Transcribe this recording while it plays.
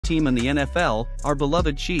team in the NFL, our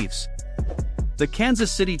beloved Chiefs. The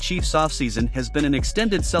Kansas City Chiefs offseason has been an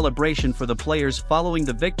extended celebration for the players following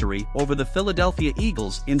the victory over the Philadelphia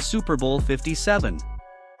Eagles in Super Bowl 57.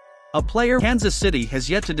 A player Kansas City has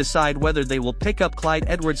yet to decide whether they will pick up Clyde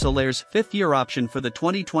Edwards-Helaire's fifth-year option for the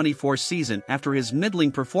 2024 season after his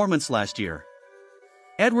middling performance last year.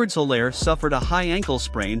 Edwards-Helaire suffered a high ankle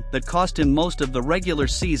sprain that cost him most of the regular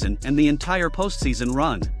season and the entire postseason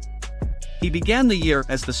run. He began the year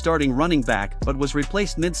as the starting running back but was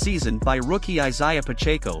replaced mid-season by rookie Isiah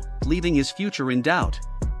Pacheco, leaving his future in doubt.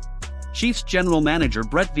 Chiefs general manager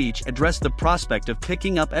Brett Veach addressed the prospect of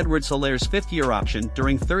picking up Edwards-Helaire's fifth-year option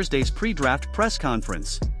during Thursday's pre-draft press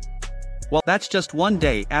conference. Well, that's just one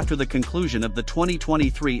day after the conclusion of the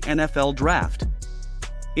 2023 NFL Draft.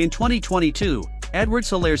 In 2022,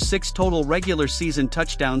 Edwards-Helaire's 6 total regular season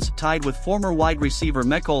touchdowns tied with former wide receiver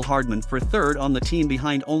Mecole Hardman for third on the team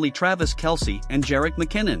behind only Travis Kelce and Jerick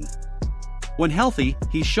McKinnon. When healthy,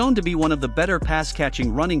 he's shown to be one of the better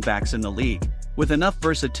pass-catching running backs in the league, with enough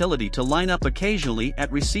versatility to line up occasionally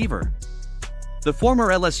at receiver. The former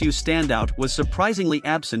LSU standout was surprisingly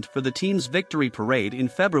absent for the team's victory parade in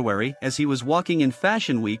February as he was walking in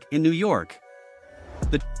Fashion Week in New York.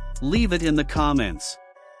 Leave it in the comments.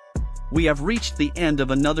 We have reached the end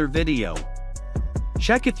of another video.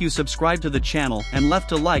 Check if you subscribed to the channel and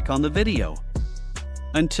left a like on the video.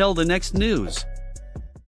 Until the next news.